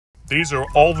These are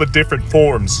all the different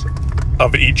forms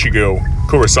of Ichigo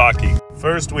Kurosaki.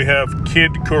 First we have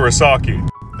Kid Kurosaki.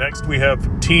 Next we have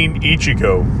Teen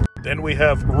Ichigo. Then we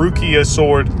have Rukia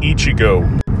Sword Ichigo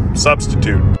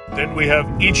Substitute. Then we have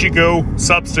Ichigo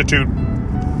Substitute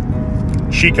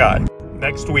Shikai.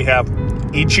 Next we have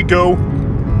Ichigo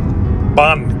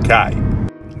Bankai.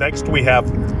 Next we have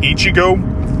Ichigo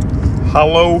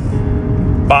Hollow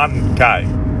Bankai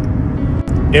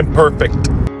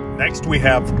Imperfect. Next we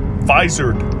have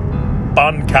Visored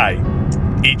Bankai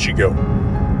Ichigo.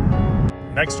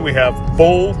 Next we have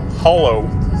Full Hollow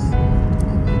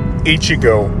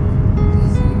Ichigo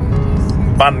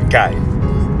Bankai.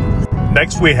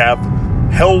 Next we have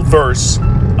Hellverse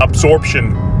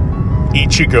Absorption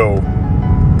Ichigo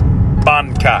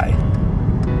Bankai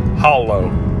Hollow,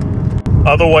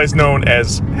 otherwise known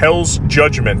as Hell's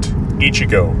Judgment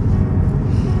Ichigo.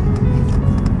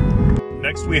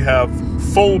 Next we have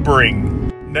Fullbring.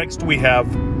 Next we have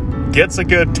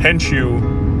Getsuga Tenshu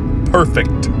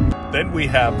Perfect. Then we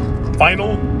have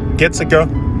Final Getsuga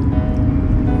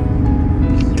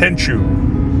Tenshu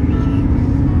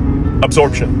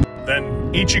Absorption. Then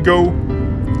Ichigo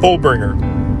Fullbringer.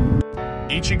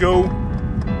 Ichigo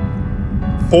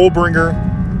Fullbringer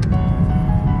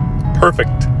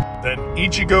Perfect. Then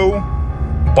Ichigo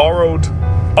Borrowed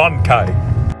Bankai.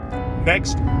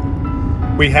 Next,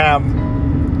 we have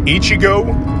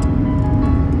Ichigo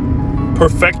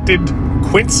Perfected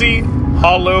Quincy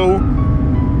Hollow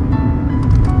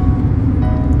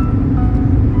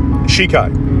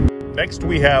Shikai. Next,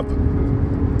 we have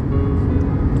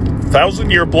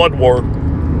 1,000-Year Blood War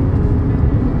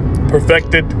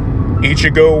Perfected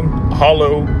Ichigo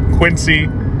Hollow Quincy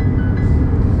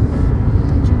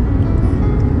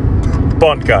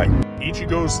Bankai.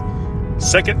 Ichigo's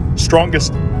second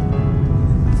strongest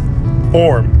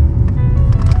form.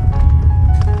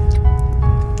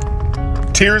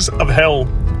 Tears of Hell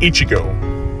Ichigo.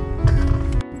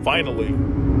 Finally,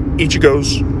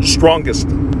 Ichigo's strongest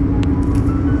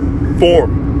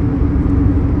form.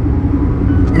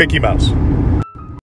 Mickey Mouse.